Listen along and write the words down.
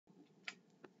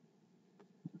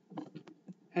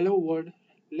Hello world,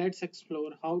 let's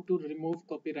explore how to remove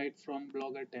copyright from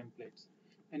Blogger templates.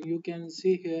 And you can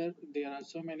see here there are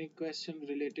so many questions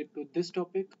related to this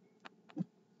topic.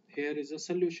 Here is a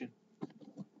solution.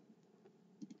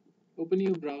 Open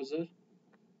your browser.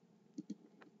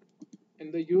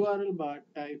 In the URL bar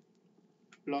type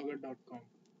blogger.com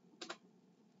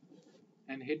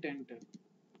and hit enter.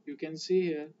 You can see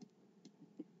here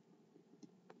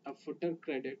a footer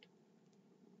credit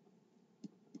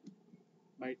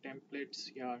by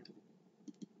templates yard.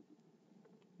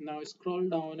 Now scroll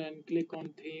down and click on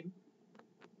theme,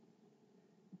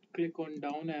 click on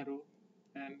down arrow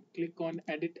and click on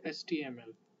edit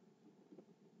HTML.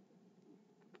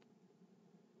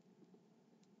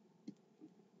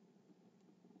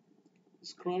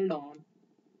 Scroll down.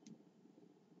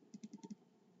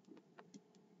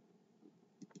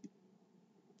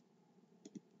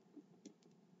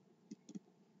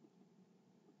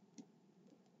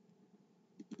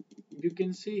 You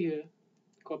can see here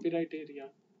copyright area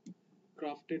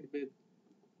crafted with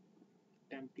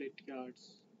template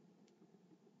yards.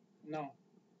 Now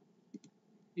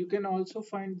you can also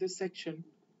find this section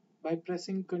by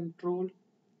pressing Ctrl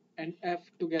and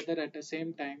F together at the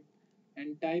same time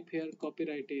and type here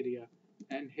copyright area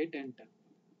and hit enter.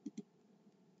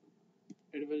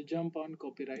 It will jump on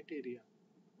copyright area.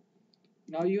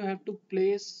 Now you have to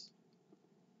place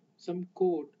some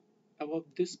code above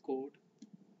this code.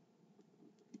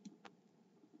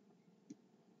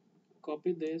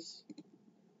 Copy this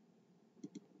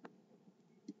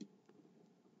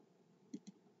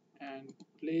and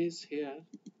place here.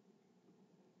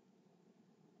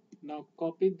 Now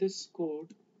copy this code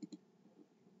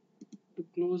to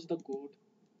close the code,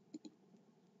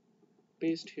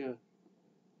 paste here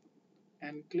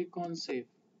and click on save.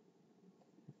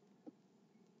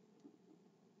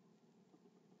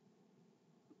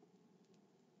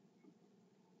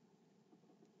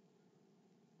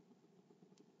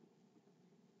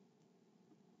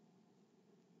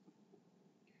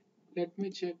 Let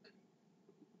me check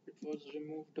it was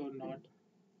removed or not.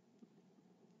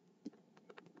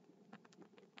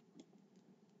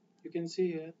 You can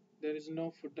see here there is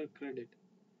no footer credit.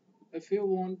 If you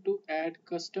want to add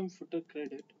custom footer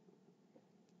credit,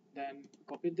 then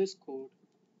copy this code.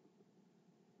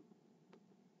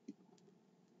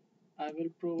 I will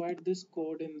provide this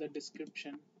code in the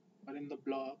description or in the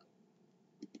blog.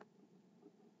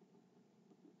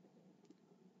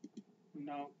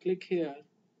 Now click here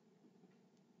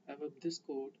above this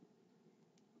code,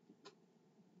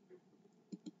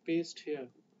 paste here.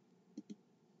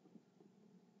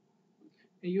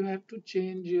 You have to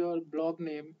change your blog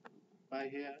name by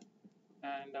here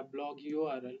and a blog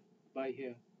URL by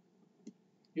here.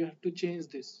 You have to change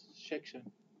this section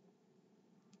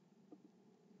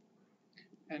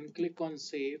and click on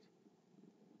save.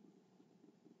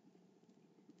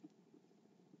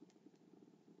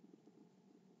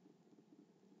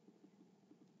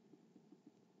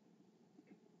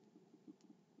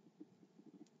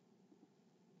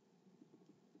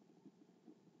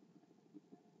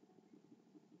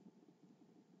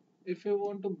 If you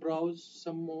want to browse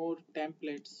some more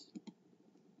templates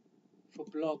for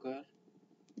Blogger,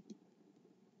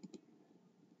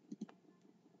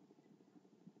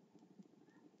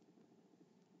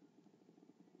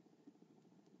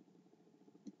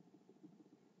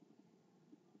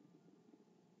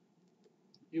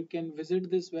 you can visit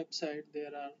this website. There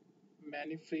are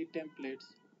many free templates.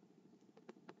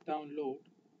 Download.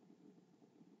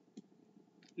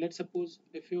 Let's suppose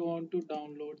if you want to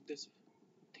download this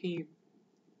theme,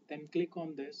 then click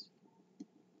on this.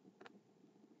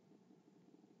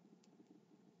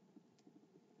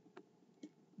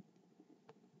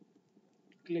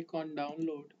 Click on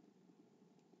download.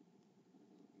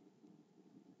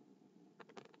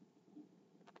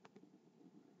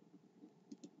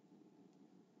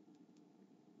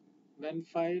 When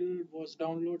file was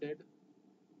downloaded,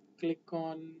 click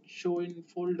on show in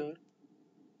folder,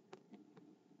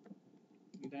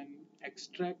 then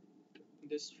extract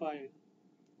this file,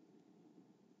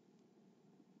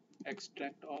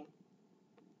 extract all.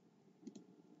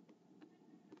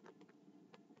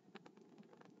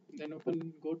 Then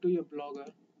go to your Blogger,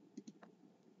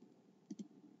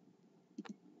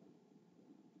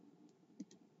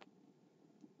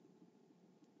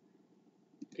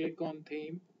 click on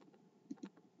theme,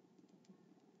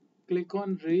 click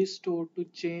on restore to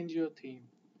change your theme,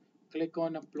 click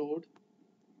on upload,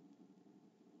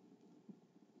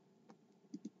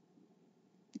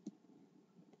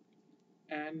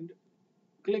 and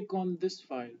click on this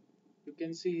file. You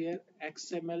can see here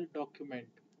XML document.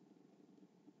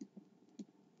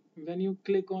 When you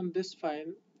click on this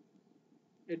file,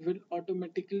 it will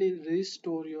automatically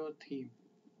restore your theme.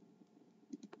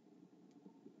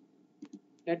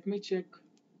 Let me check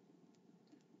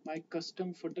my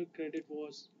custom footer credit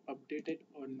was updated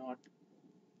or not.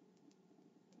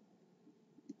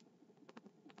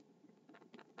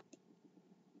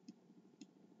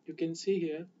 You can see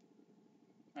here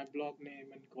my blog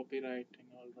name and copyright and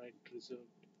all right reserved.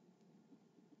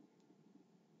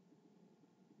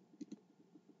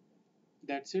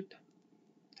 That's it.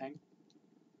 Thank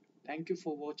thank you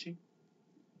for watching.